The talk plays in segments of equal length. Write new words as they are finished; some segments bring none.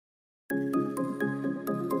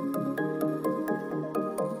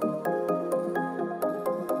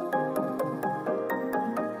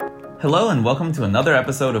Hello and welcome to another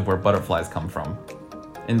episode of Where Butterflies Come From.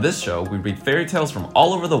 In this show, we read fairy tales from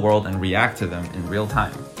all over the world and react to them in real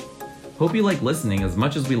time. Hope you like listening as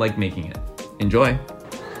much as we like making it. Enjoy!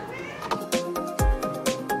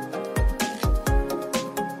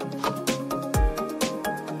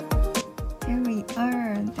 Fairier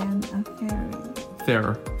than a fairy.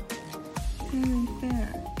 Fair. Very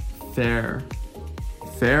fair. Fair.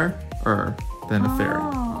 Fairer than a fairy.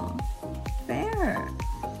 Oh, fair.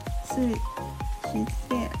 So she's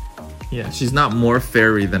fair. Yeah, she's not more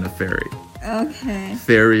fairy than a fairy. Okay.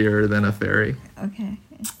 Fairier than a fairy. Okay,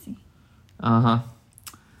 I see. Uh-huh.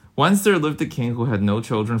 Once there lived a king who had no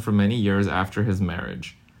children for many years after his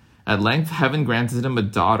marriage. At length, heaven granted him a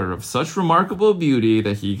daughter of such remarkable beauty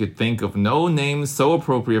that he could think of no name so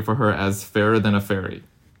appropriate for her as fairer than a fairy.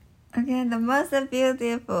 Okay, the most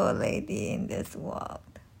beautiful lady in this world.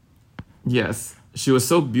 Yes, she was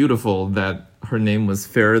so beautiful that her name was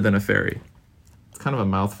fairer than a fairy. It's kind of a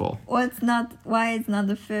mouthful. Why it's not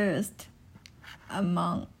the first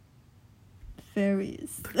among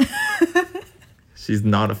fairies? She's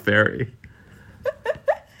not a fairy.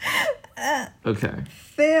 Okay.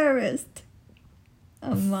 Fairest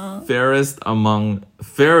among. Fairest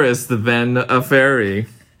than a fairy.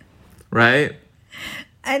 Right?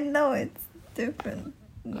 I know it's different.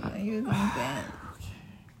 Using that.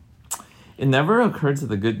 It never occurred to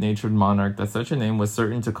the good-natured monarch that such a name was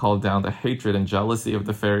certain to call down the hatred and jealousy of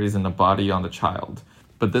the fairies in the body on the child.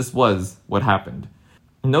 But this was what happened.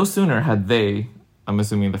 No sooner had they, I'm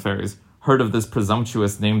assuming the fairies, heard of this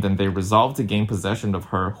presumptuous name than they resolved to gain possession of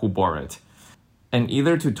her who bore it, and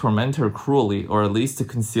either to torment her cruelly or at least to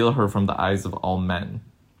conceal her from the eyes of all men.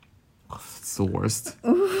 It's the worst.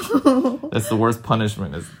 That's the worst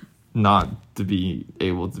punishment, is not to be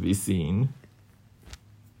able to be seen.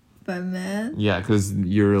 By men? Yeah, because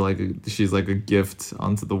she's like a gift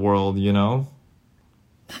onto the world, you know?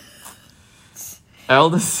 The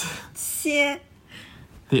eldest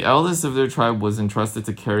of their tribe was entrusted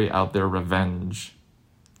to carry out their revenge.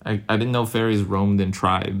 I didn't know fairies roamed in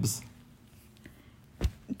tribes.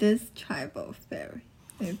 This tribe of fairy,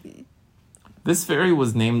 maybe. This fairy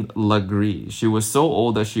was named Lagree. She was so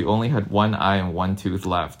old that she only had one eye and one tooth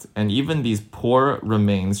left. And even these poor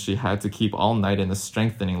remains she had to keep all night in a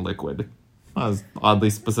strengthening liquid. That was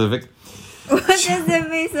oddly specific. What does it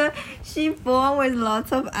mean? So she born with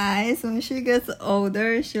lots of eyes. When she gets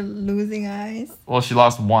older, she's losing eyes? Well, she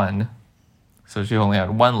lost one. So she only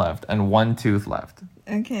had one left and one tooth left.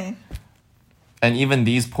 Okay. And even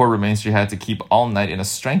these poor remains she had to keep all night in a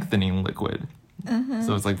strengthening liquid. Uh-huh.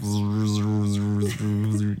 So it's like,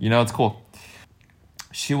 you know, it's cool.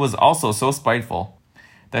 She was also so spiteful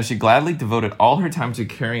that she gladly devoted all her time to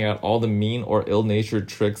carrying out all the mean or ill-natured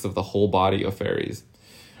tricks of the whole body of fairies.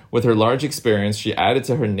 With her large experience, she added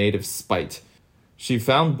to her native spite. She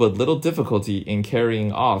found but little difficulty in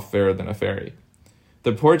carrying off Fairer than a Fairy.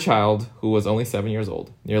 The poor child, who was only 7 years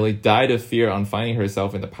old, nearly died of fear on finding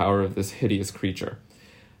herself in the power of this hideous creature.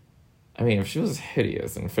 I mean, if she was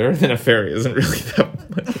hideous, and Fairer than a Fairy isn't really that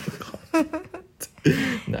much of a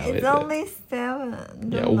compliment. No, it's only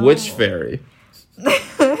 7. Yeah, which fairy?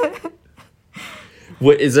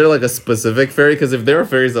 Is there like a specific fairy? Because if there are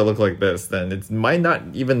fairies that look like this, then it might not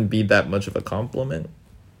even be that much of a compliment.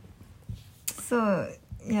 So,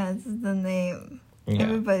 yeah, this is the name. Yeah.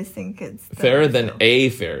 Everybody thinks it's... Fairer than a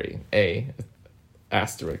fairy. A.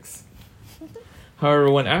 Asterisk.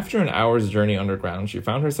 However, when after an hour's journey underground, she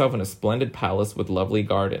found herself in a splendid palace with lovely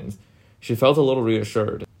gardens, she felt a little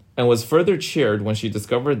reassured, and was further cheered when she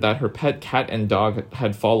discovered that her pet cat and dog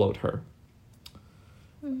had followed her.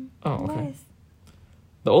 Oh, okay. Nice.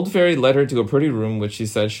 The old fairy led her to a pretty room which she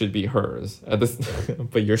said should be hers.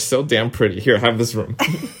 But you're so damn pretty. Here, have this room.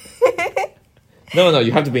 No,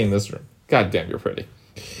 you have to be in this room. God damn, you're pretty.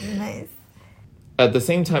 Nice. At the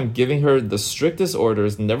same time giving her the strictest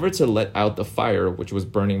orders never to let out the fire which was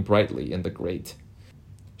burning brightly in the grate.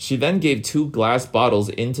 She then gave 2 glass bottles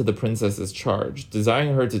into the princess's charge,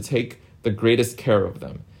 desiring her to take the greatest care of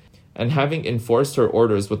them. And having enforced her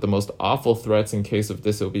orders with the most awful threats in case of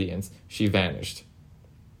disobedience, she vanished,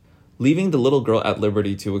 leaving the little girl at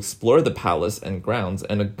liberty to explore the palace and grounds,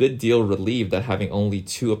 and a good deal relieved at having only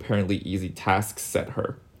 2 apparently easy tasks set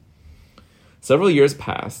her. Several years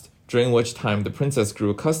passed, during which time the princess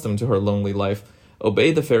grew accustomed to her lonely life,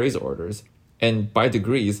 obeyed the fairy's orders, and, by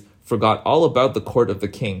degrees, forgot all about the court of the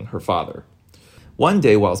king, her father. One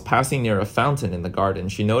day, whilst passing near a fountain in the garden,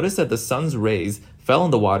 she noticed that the sun's rays fell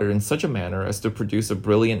on the water in such a manner as to produce a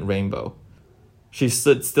brilliant rainbow. She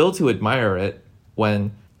stood still to admire it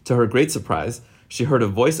when, to her great surprise, she heard a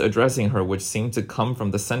voice addressing her which seemed to come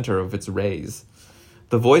from the center of its rays.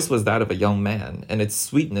 The voice was that of a young man, and its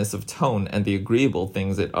sweetness of tone and the agreeable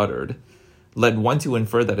things it uttered led one to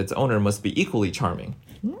infer that its owner must be equally charming.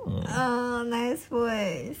 Oh, nice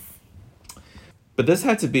voice. But this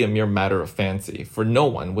had to be a mere matter of fancy, for no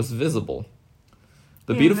one was visible.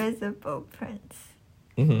 The Invisible prince.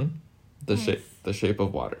 Mm-hmm. Nice. The shape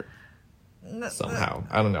of water. Somehow.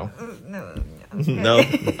 I don't know. No. No?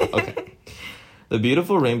 Okay. The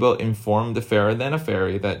beautiful rainbow informed Fairer than a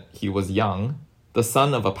Fairy that he was young, the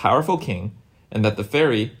son of a powerful king, and that the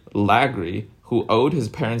fairy, Lagri, who owed his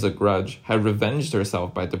parents a grudge, had revenged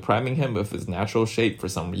herself by depriving him of his natural shape for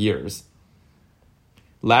some years.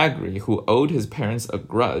 Lagri, who owed his parents a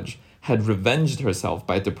grudge, had revenged herself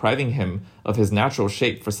by depriving him of his natural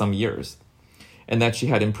shape for some years, and that she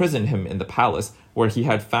had imprisoned him in the palace, where he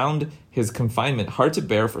had found his confinement hard to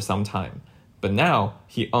bear for some time. But now,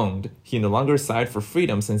 he owned, he no longer sighed for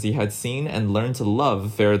freedom since he had seen and learned to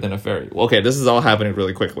love Fairer than a Fairy. Okay, this is all happening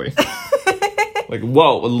really quickly. Like,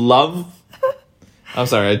 whoa, love? I'm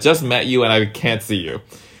sorry, I just met you and I can't see you.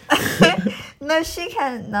 No, she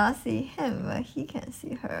cannot see him, but he can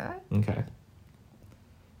see her. Okay.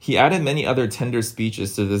 He added many other tender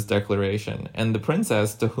speeches to this declaration, and the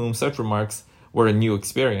princess, to whom such remarks were a new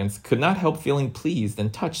experience, could not help feeling pleased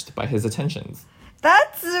and touched by his attentions.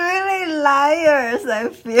 That's really liars, I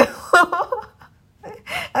feel.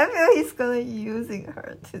 I feel he's gonna using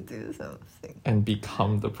her to do something. And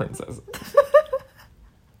become the princess.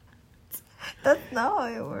 That's not how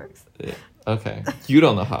it works. Yeah. Okay. You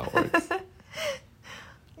don't know how it works.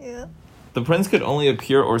 Yeah. The prince could only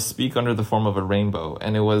appear or speak under the form of a rainbow,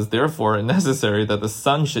 and it was therefore necessary that the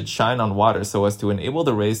sun should shine on water so as to enable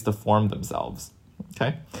the rays to form themselves.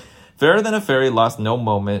 Okay? Fairer than a Fairy lost no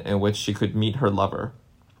moment in which she could meet her lover.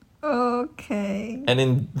 Okay.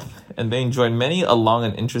 And they enjoyed many a long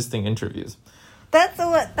and interesting interviews. That's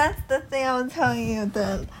the thing I was telling you.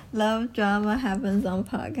 The love drama happens on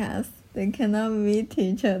podcasts. They cannot meet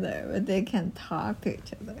each other, but they can talk to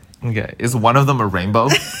each other. Okay. Is one of them a rainbow?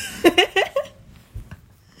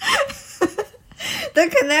 The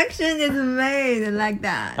connection is made like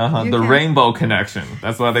that. The rainbow connection.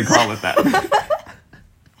 That's why they call it that.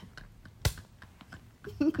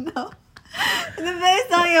 No. It's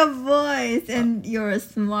based on your voice and you're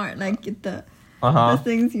smart, like the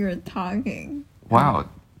things you're talking. Wow.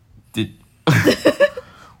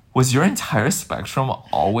 Was your entire spectrum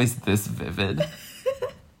always this vivid?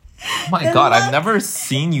 Oh my god, I've never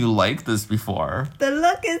seen you like this before. The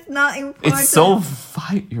look is not important. It's so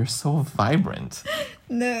you're so vibrant.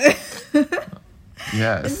 No.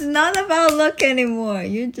 Yes. It's not about look anymore.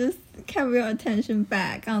 You just kept your attention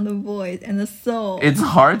back on the voice and the soul. It's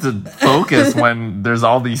hard to focus when there's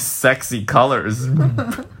all these sexy colors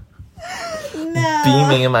beaming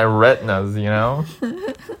in my retinas, you know?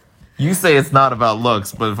 You say it's not about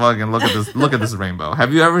looks, but fucking look at this rainbow.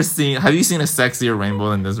 Have you seen a sexier rainbow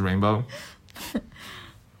than this rainbow?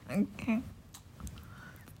 Okay.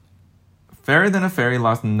 Fairer than a Fairy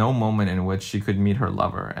lost no moment in which she could meet her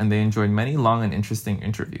lover, and they enjoyed many long and interesting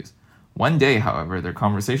interviews. One day, however, their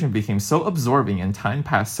conversation became so absorbing and time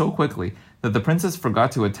passed so quickly that the princess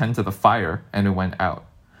forgot to attend to the fire and it went out.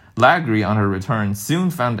 Lagri, on her return, soon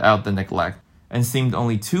found out the neglect and seemed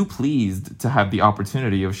only too pleased to have the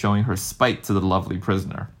opportunity of showing her spite to the lovely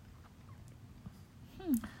prisoner.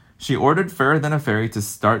 She ordered Fairer than a Fairy to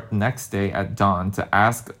start next day at dawn to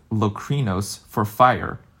ask Locrinos for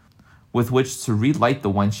fire, with which to relight the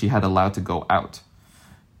one she had allowed to go out.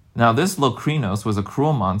 Now this Locrinos was a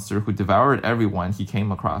cruel monster who devoured everyone he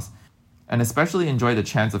came across, and especially enjoyed the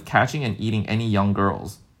chance of catching and eating any young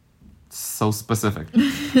girls. So specific.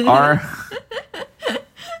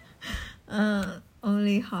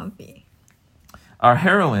 Only hobby. Our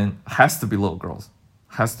heroine has to be little girls.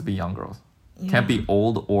 Has to be young girls. Yeah. Can't be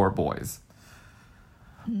old or boys.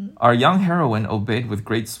 Our young heroine obeyed with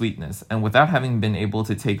great sweetness, and without having been able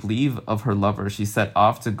to take leave of her lover, she set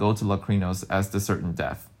off to go to Locrinos as to certain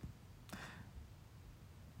death.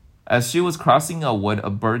 As she was crossing a wood,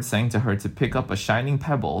 a bird sang to her to pick up a shining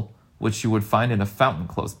pebble, which she would find in a fountain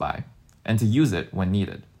close by, and to use it when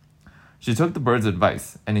needed. She took the bird's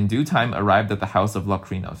advice, and in due time arrived at the house of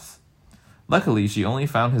Locrinos. Luckily, she only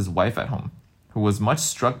found his wife at home, who was much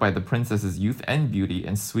struck by the princess's youth and beauty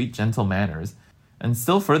and sweet, gentle manners, and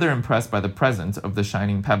still further impressed by the present of the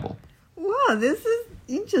shining pebble. Wow, this is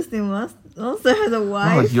interesting. Also has a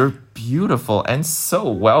wife. Oh, you're beautiful and so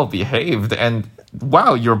well behaved, and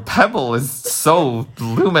wow, your pebble is so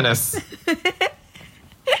luminous.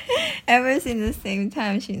 Ever since the same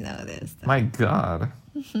time she noticed. My God.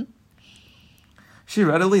 She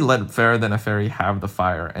readily let Fairer than a Fairy have the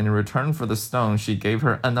fire, and in return for the stone she gave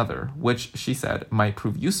her another, which, she said, might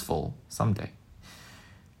prove useful someday.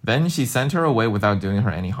 Then she sent her away without doing her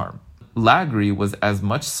any harm. Lagri was as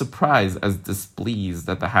much surprised as displeased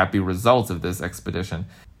at the happy results of this expedition,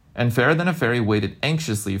 and Fairer than a Fairy waited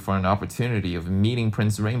anxiously for an opportunity of meeting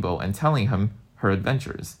Prince Rainbow and telling him her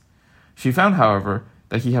adventures. She found, however,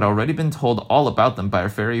 that he had already been told all about them by a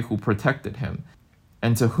fairy who protected him,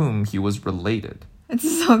 and to whom he was related. It's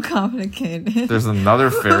so complicated. There's another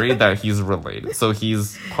fairy that he's related. So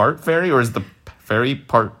he's part fairy, or is the fairy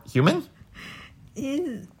part human?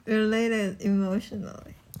 He's related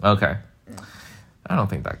emotionally. Okay. I don't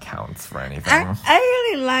think that counts for anything. I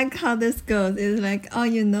really like how this goes. It's like, oh,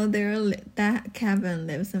 that cabin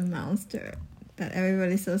lives a monster that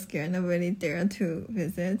everybody's so scared, nobody dare to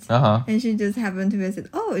visit. And she just happened to visit.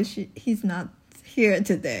 Oh, he's not here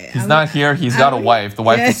today. He's not here. He's got a wife. The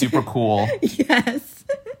wife is super cool. Yes.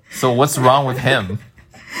 So what's wrong with him?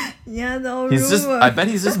 Yeah, the I bet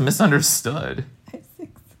he's just misunderstood. I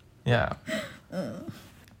think so. Yeah.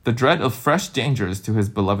 The dread of fresh dangers to his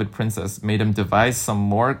beloved princess made him devise some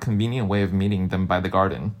more convenient way of meeting them by the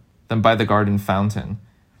garden fountain.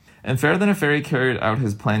 And Fairer than a Fairy carried out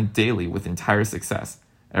his plan daily with entire success.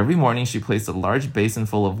 Every morning she placed a large basin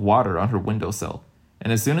full of water on her windowsill,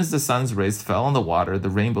 and as soon as the sun's rays fell on the water, the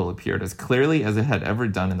rainbow appeared as clearly as it had ever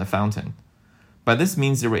done in the fountain. By this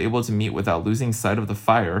means they were able to meet without losing sight of the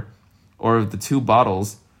fire, or of the 2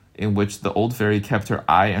 bottles in which the old fairy kept her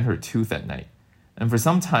eye and her tooth at night. And for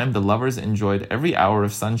some time the lovers enjoyed every hour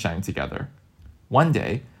of sunshine together. One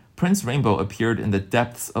day, Prince Rainbow appeared in the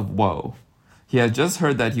depths of woe. He had just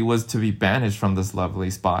heard that he was to be banished from this lovely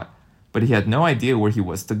spot, but he had no idea where he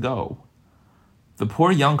was to go. The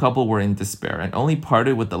poor young couple were in despair and only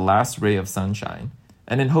parted with the last ray of sunshine,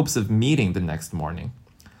 and in hopes of meeting the next morning.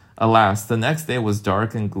 Alas, the next day was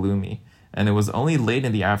dark and gloomy, and it was only late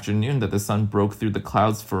in the afternoon that the sun broke through the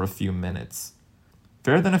clouds for a few minutes.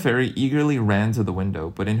 Fairer than a Fairy eagerly ran to the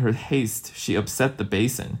window, but in her haste she upset the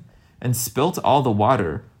basin, and spilt all the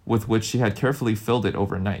water with which she had carefully filled it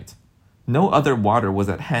overnight. No other water was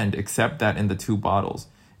at hand except that in the 2 bottles.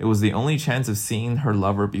 It was the only chance of seeing her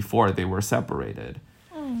lover before they were separated.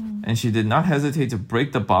 And she did not hesitate to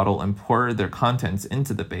break the bottle and pour their contents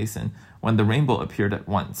into the basin when the rainbow appeared at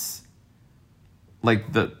once. That's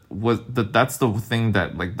the thing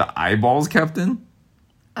that the eyeballs kept in?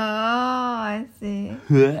 Oh, I see.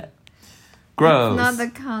 Gross. It's not the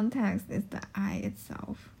context, it's the eye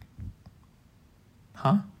itself.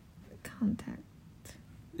 Huh? The contact.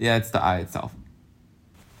 Yeah, it's the eye itself.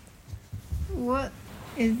 What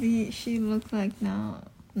is she look like now?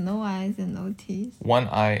 No eyes and no teeth? One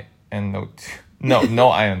eye and no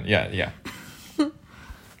eye and yeah.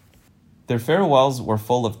 Their farewells were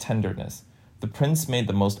full of tenderness. The prince made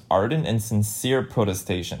the most ardent and sincere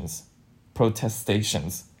protestations,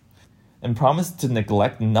 and promised to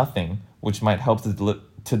neglect nothing which might help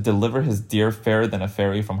to deliver his dear Fairer than a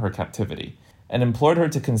Fairy from her captivity, and implored her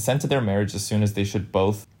to consent to their marriage as soon as they should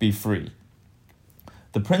both be free.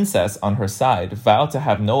 The princess, on her side, vowed to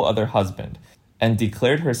have no other husband, and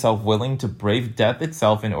declared herself willing to brave death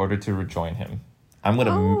itself in order to rejoin him. I'm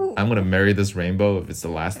gonna marry this rainbow if it's the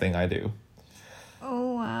last thing I do.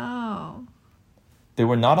 Oh, wow. They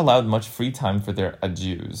were not allowed much free time for their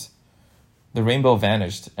adieus. The rainbow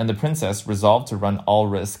vanished, and the princess, resolved to run all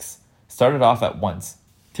risks, started off at once,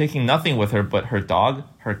 taking nothing with her but her dog,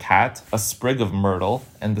 her cat, a sprig of myrtle,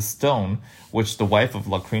 and the stone which the wife of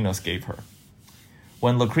Locrinos gave her.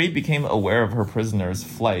 When Locri became aware of her prisoner's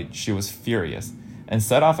flight, she was furious, and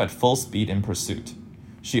set off at full speed in pursuit.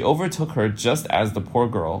 She overtook her just as the poor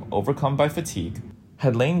girl, overcome by fatigue,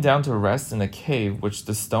 had lain down to rest in a cave which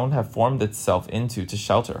the stone had formed itself into to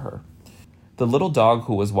shelter her. The little dog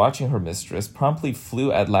who was watching her mistress promptly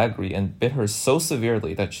flew at Lagri and bit her so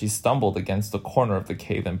severely that she stumbled against the corner of the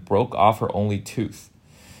cave and broke off her only tooth.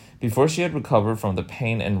 Before she had recovered from the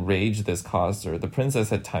pain and rage this caused her, the princess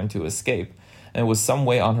had time to escape, and was some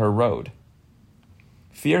way on her road.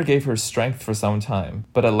 Fear gave her strength for some time,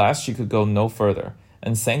 but at last she could go no further,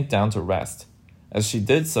 and sank down to rest. As she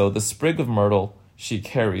did so, the sprig of myrtle she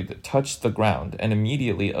carried touched the ground, and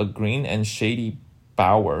immediately a green and shady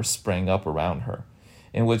bower sprang up around her,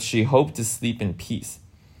 in which she hoped to sleep in peace.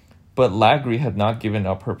 But Lagri had not given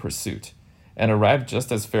up her pursuit, and arrived just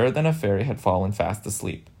as Fairer than a Fairy had fallen fast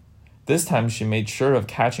asleep. This time she made sure of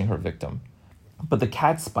catching her victim. But the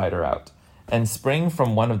cat spied her out, and springing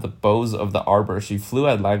from one of the boughs of the arbor, she flew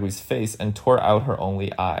at Lagri's face and tore out her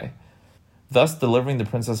only eye, thus delivering the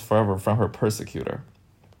princess forever from her persecutor.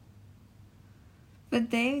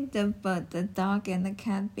 But the dog and the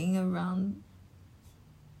cat being around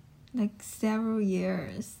like several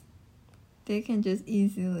years, they can just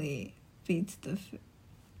easily beat the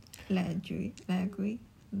Lagri.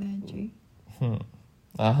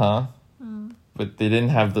 Uh-huh. But they didn't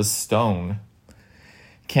have the stone.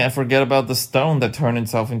 Can't forget about the stone that turned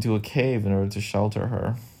itself into a cave in order to shelter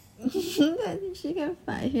her. She can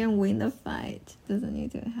fight. She can win the fight. Doesn't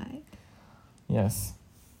need to hide. Yes.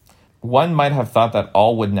 One might have thought that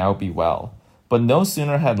all would now be well. But no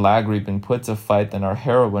sooner had Lagri been put to fight than our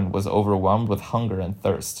heroine was overwhelmed with hunger and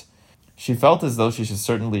thirst. She felt as though she should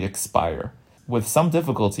certainly expire. With some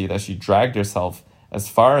difficulty that she dragged herself as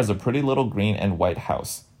far as a pretty little green and white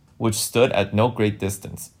house, which stood at no great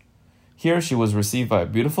distance. Here she was received by a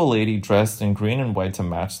beautiful lady dressed in green and white to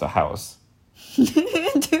match the house.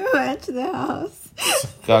 To match the house.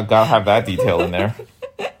 Gotta have that detail in there.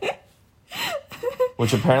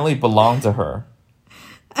 Which apparently belonged to her.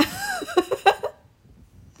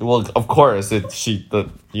 Well, of course, it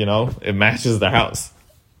matches the house.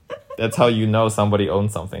 That's how you know somebody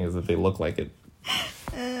owns something, is if they look like it.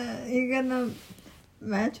 You're gonna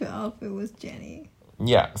match your outfit with Jenny.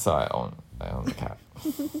 Yeah, so I own the cat.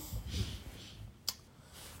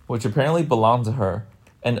 Which apparently belonged to her,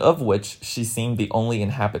 and of which she seemed the only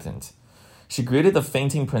inhabitant. She greeted the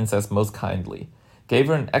fainting princess most kindly, gave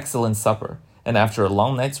her an excellent supper, and after a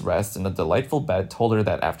long night's rest in a delightful bed told her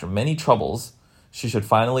that after many troubles, she should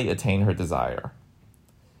finally attain her desire.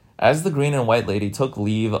 As the green and white lady took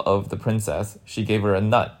leave of the princess, she gave her a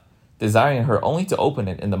nut, desiring her only to open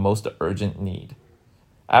it in the most urgent need.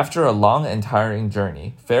 After a long and tiring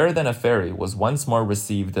journey, Fairer than a Fairy was once more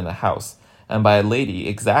received in a house, and by a lady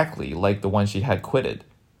exactly like the one she had quitted.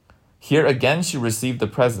 Here again she received the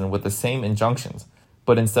present with the same injunctions,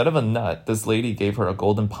 but instead of a nut, this lady gave her a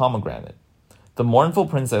golden pomegranate. The mournful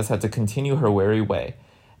princess had to continue her weary way,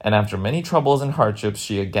 and after many troubles and hardships,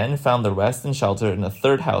 she again found the rest and shelter in a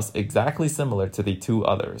third house exactly similar to the two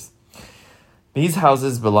others. These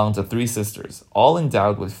houses belonged to 3 sisters, all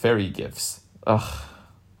endowed with fairy gifts.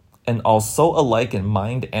 And all so alike in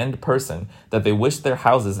mind and person that they wished their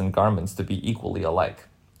houses and garments to be equally alike.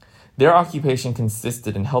 Their occupation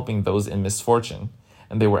consisted in helping those in misfortune,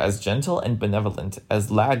 and they were as gentle and benevolent as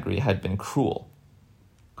Lagri had been cruel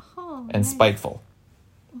and spiteful.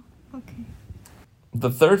 Okay.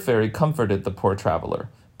 The third fairy comforted the poor traveler,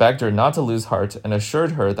 begged her not to lose heart, and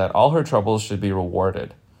assured her that all her troubles should be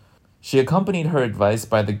rewarded. She accompanied her advice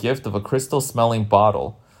by the gift of a crystal-smelling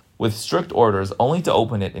bottle, with strict orders only to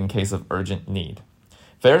open it in case of urgent need.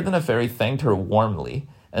 Fairer than a Fairy thanked her warmly,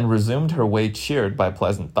 and resumed her way cheered by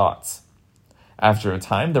pleasant thoughts. After a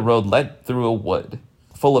time, the road led through a wood,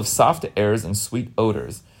 full of soft airs and sweet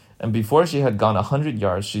odors, and before she had gone 100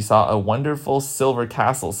 yards, she saw a wonderful silver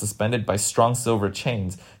castle suspended by strong silver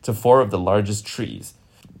chains to 4 of the largest trees.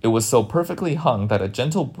 It was so perfectly hung that a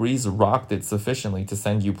gentle breeze rocked it sufficiently to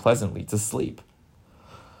send you pleasantly to sleep.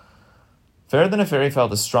 Fairer than a Fairy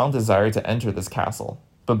felt a strong desire to enter this castle,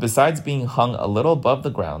 but besides being hung a little above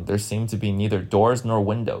the ground, there seemed to be neither doors nor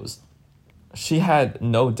windows. She had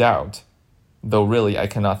no doubt, though really I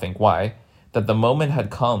cannot think why, that the moment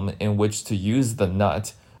had come in which to use the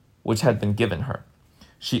nut which had been given her.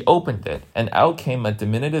 She opened it, and out came a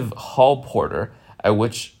diminutive hall porter, at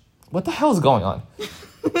which... What the hell is going on?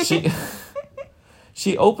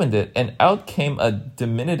 She opened it, and out came a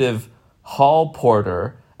diminutive hall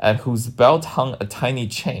porter, at whose belt hung a tiny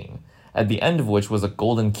chain, at the end of which was a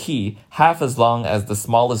golden key, half as long as the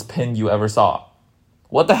smallest pin you ever saw.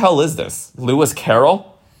 What the hell is this? Lewis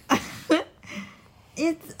Carroll?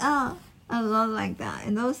 It's a lot like that.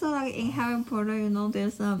 And also, like, in Harry Potter,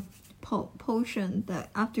 there's a potion that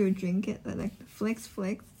after you drink it, that like flicks,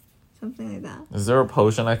 something like that. Is there a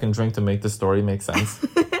potion I can drink to make the story make sense?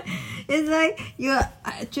 It's like you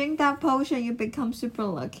drink that potion, you become super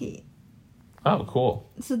lucky. Oh, cool.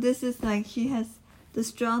 So this is like she has the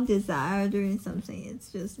strong desire doing something.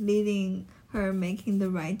 It's just leading her making the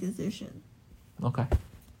right decision. Okay.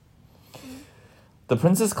 The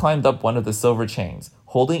princess climbed up one of the silver chains,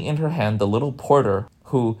 holding in her hand the little porter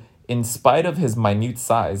who, in spite of his minute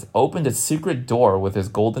size, opened a secret door with his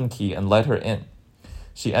golden key and let her in.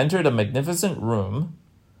 She entered a magnificent room,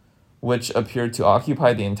 which appeared to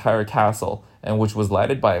occupy the entire castle, and which was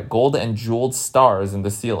lighted by gold and jeweled stars in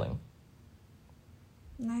the ceiling.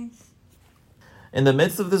 Nice. In the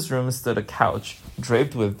midst of this room stood a couch,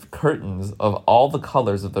 draped with curtains of all the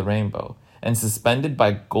colors of the rainbow, and suspended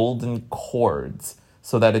by golden cords,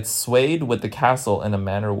 so that it swayed with the castle in a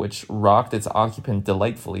manner which rocked its occupant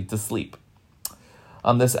delightfully to sleep.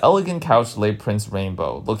 On this elegant couch lay Prince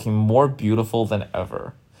Rainbow, looking more beautiful than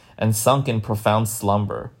ever, and sunk in profound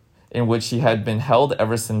slumber, in which he had been held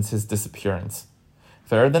ever since his disappearance.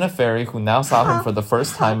 Fairer than a fairy who now saw him for the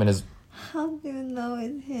first time in his... How do you know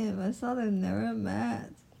it's him? I thought they never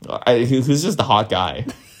met. Who's just a hot guy.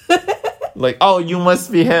 Like, oh, you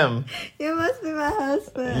must be him. You must be my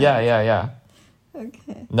husband. Yeah.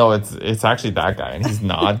 Okay. No, it's actually that guy, and he's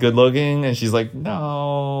not good looking. And she's like,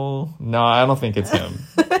 no, I don't think it's him.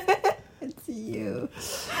 It's you.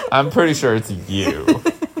 I'm pretty sure it's you.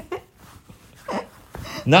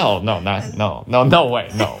 No way,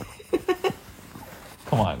 no.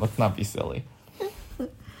 Come on, let's not be silly.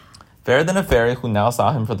 Fairer than a fairy who now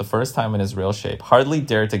saw him for the first time in his real shape hardly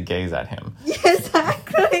dared to gaze at him.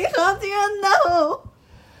 Exactly. How do you know?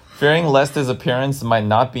 Fearing lest his appearance might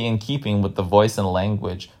not be in keeping with the voice and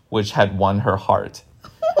language which had won her heart.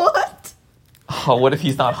 What? Oh, what if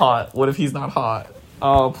he's not hot?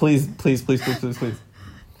 Oh, please.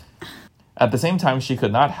 At the same time, she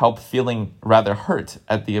could not help feeling rather hurt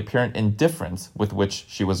at the apparent indifference with which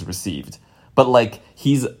she was received. But, like,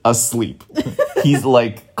 he's asleep. He's,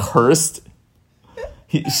 like, cursed.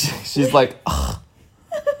 She's like, ugh.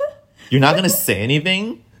 You're not going to say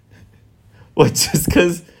anything? What, just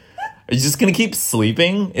because... Are you just going to keep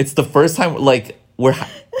sleeping? It's the first time, like,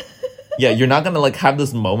 yeah, you're not going to, like, have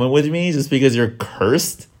this moment with me just because you're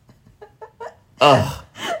cursed? Ugh.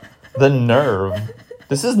 The nerve.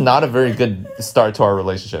 This is not a very good start to our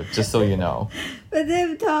relationship, just so you know. But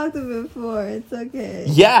they've talked before. It's okay.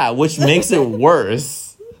 Yeah, which makes it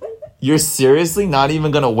worse. You're seriously not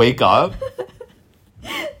even going to wake up?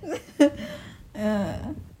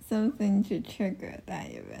 Something to trigger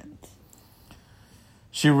that event.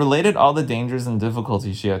 She related all the dangers and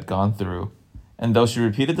difficulties she had gone through. And though she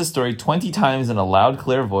repeated the story 20 times in a loud,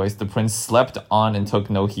 clear voice, the prince slept on and took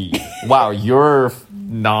no heed. Wow, you're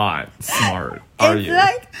not smart, are you? It's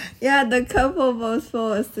like, yeah, the couple both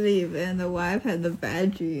fall asleep and the wife had a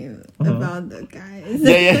bad dream about the guys.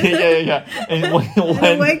 Yeah. And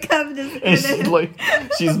when wake up just and she's like,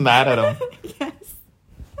 she's mad at him. Yes.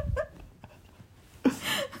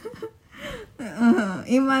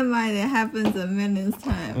 In my mind, it happens a million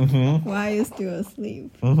times. Why are you still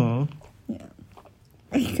asleep? Yeah.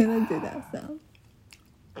 Are you gonna do that sound?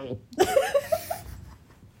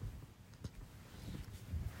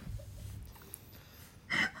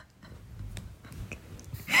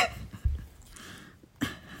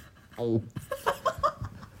 Oh.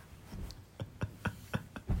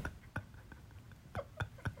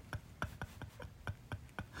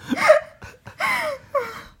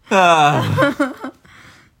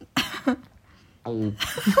 Oh.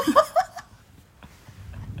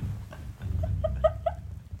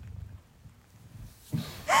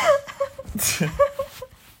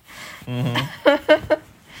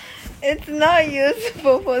 It's not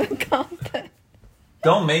useful for the content.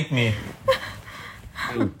 Don't make me.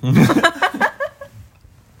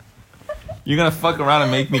 You're gonna fuck around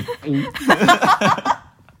and make me. How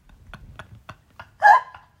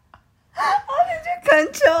did you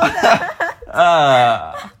control that?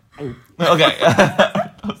 Okay.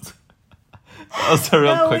 That was a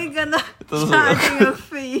real quick. We're gonna charge you a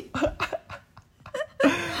fee.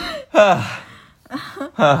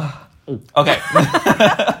 Okay.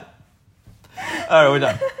 Alright, we're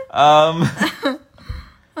done.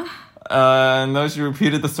 No, she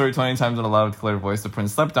repeated the story 20 times in a loud, clear voice. The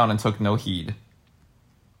prince slept down and took no heed.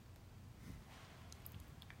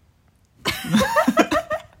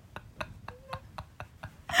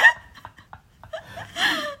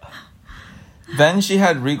 Then she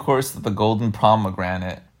had recourse to the golden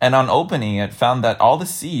pomegranate, and on opening it, found that all the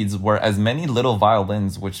seeds were as many little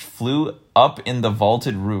violins which flew up in the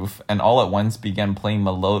vaulted roof, and all at once began playing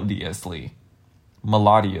melodiously.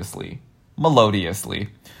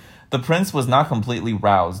 The prince was not completely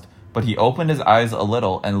roused, but he opened his eyes a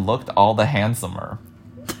little and looked all the handsomer.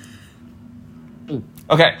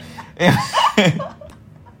 Okay.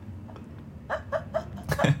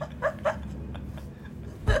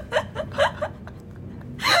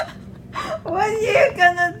 What are you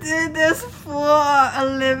gonna do this for a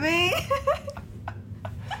living?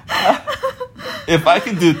 If I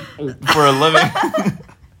could do for a living,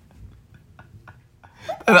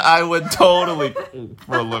 then I would totally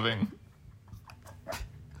for a living.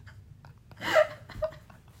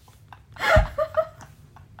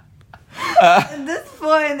 At this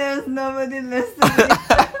point, there's nobody listening.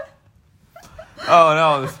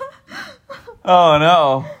 Oh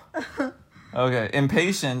no. Okay,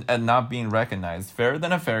 impatient at not being recognized, Fairer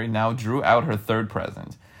than a Fairy now drew out her third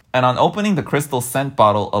present. And on opening the crystal scent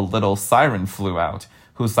bottle, a little siren flew out,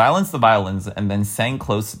 who silenced the violins and then sang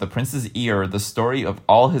close to the prince's ear the story of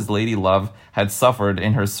all his lady love had suffered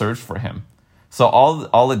in her search for him. So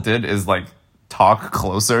all it did is, like, talk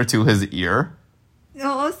closer to his ear. Oh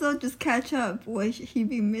also just catch up what he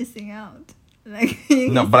be missing out. Like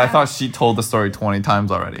no, but I thought she told the story 20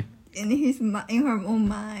 times already. In her own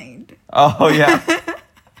mind. Oh, yeah.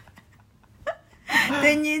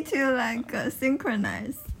 They need to like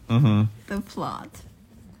synchronize the plot.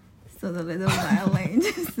 So the little violin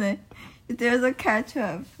just say, there's a catch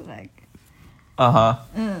up like.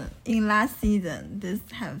 In last season, this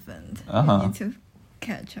happened. You need to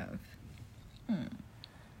catch up.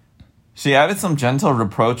 She added some gentle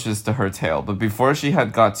reproaches to her tale, but before she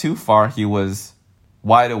had got too far, he was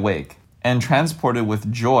wide awake and transported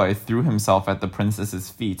with joy threw himself at the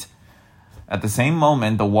princess's feet. At the same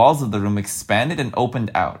moment, the walls of the room expanded and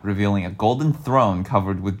opened out, revealing a golden throne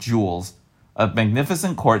covered with jewels. A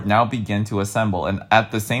magnificent court now began to assemble, and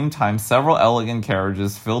at the same time, several elegant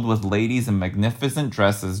carriages filled with ladies in magnificent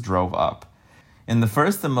dresses drove up. In the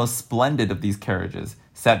first and most splendid of these carriages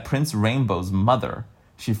sat Prince Rainbow's mother.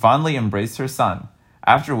 She fondly embraced her son,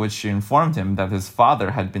 after which she informed him that his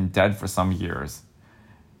father had been dead for some years,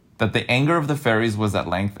 that the anger of the fairies was at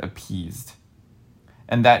length appeased,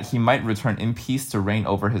 and that he might return in peace to reign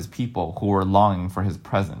over his people who were longing for his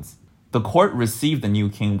presence. The court received the new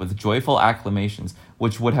king with joyful acclamations,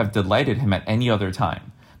 which would have delighted him at any other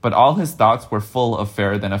time, but all his thoughts were full of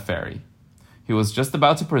Fairer Than a Fairy. He was just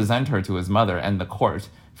about to present her to his mother and the court,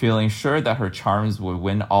 feeling sure that her charms would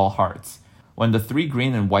win all hearts, when the 3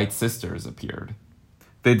 green and white sisters appeared.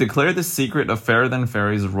 They declared the secret of Fairer Than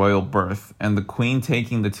Fairy's royal birth, and the queen,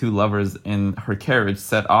 taking the 2 lovers in her carriage,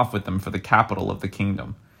 set off with them for the capital of the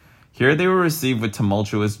kingdom. Here they were received with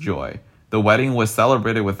tumultuous joy. The wedding was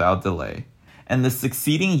celebrated without delay, and the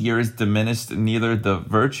succeeding years diminished neither the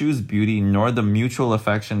virtues, beauty, nor the mutual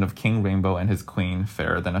affection of King Rainbow and his queen,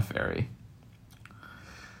 Fairer Than a Fairy.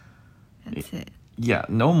 That's it. Yeah,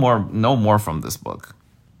 no more from this book.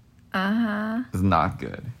 It's not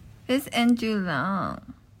good. It's Andrew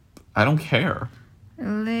Long. I don't care.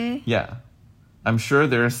 Really? Yeah. I'm sure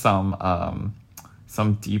there's some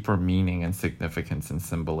deeper meaning and significance and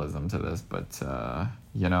symbolism to this, but,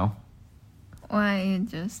 Why you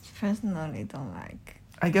just personally don't like?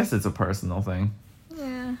 I guess it's a personal thing.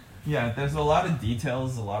 Yeah. Yeah, there's a lot of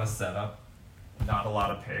details, a lot of setup, not a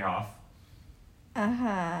lot of payoff.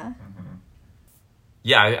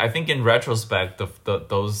 Yeah, I think in retrospect,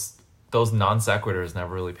 those non sequiturs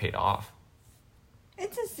never really paid off.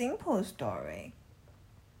 It's a simple story.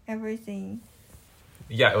 Everything.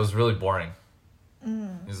 Yeah, it was really boring.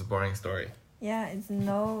 It was a boring story. Yeah, it's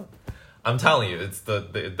no. I'm telling you, it's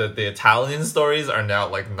the Italian stories are now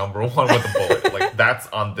like number 1 with a bullet. Like that's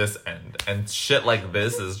on this end, and shit like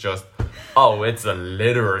this is just, oh, it's a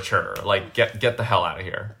literature. Like get the hell out of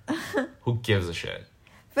here. Who gives a shit?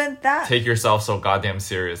 But that take yourself so goddamn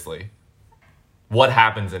seriously. What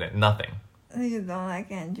happens in it? Nothing. You don't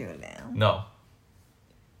like Andrew Lam. No.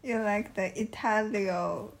 You like the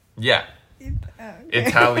Italio. Yeah.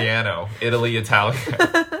 Italiano, Italy Italian.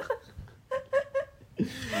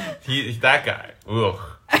 That guy. Ugh.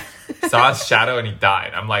 Saw his shadow and he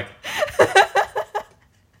died. I'm like,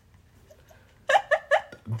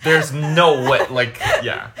 there's no way. Like,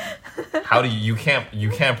 yeah. How do you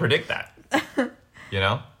can't predict that? You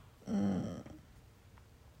know?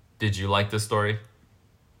 Did you like this story?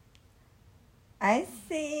 I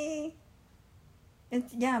see.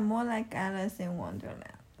 It's more like Alice in Wonderland,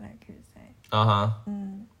 like you say.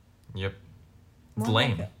 Yep. It's more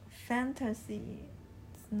lame. Like fantasy.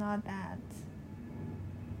 It's not that.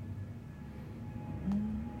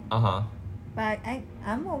 But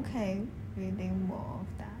I'm okay reading more of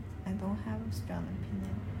that. I don't have a strong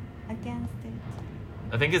opinion against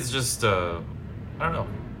it. I think it's just I don't know.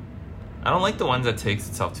 I don't like the ones that takes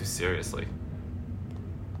itself too seriously.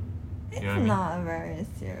 It's not very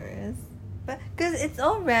serious. But because it's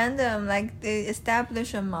all random, like they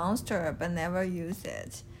establish a monster but never use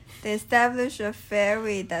it. They establish a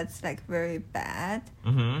fairy that's like very bad,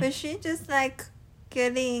 but she just like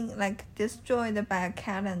getting like destroyed by a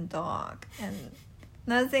cat and dog, and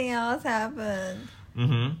nothing else happened.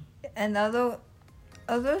 And other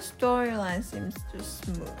storyline seems just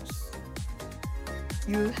smooth.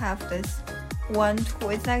 You have this one tool.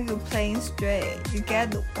 It's like you're playing straight. You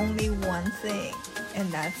get only one thing,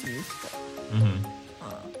 and that's useful.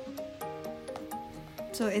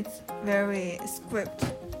 So it's very script.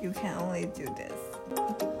 You can only do this.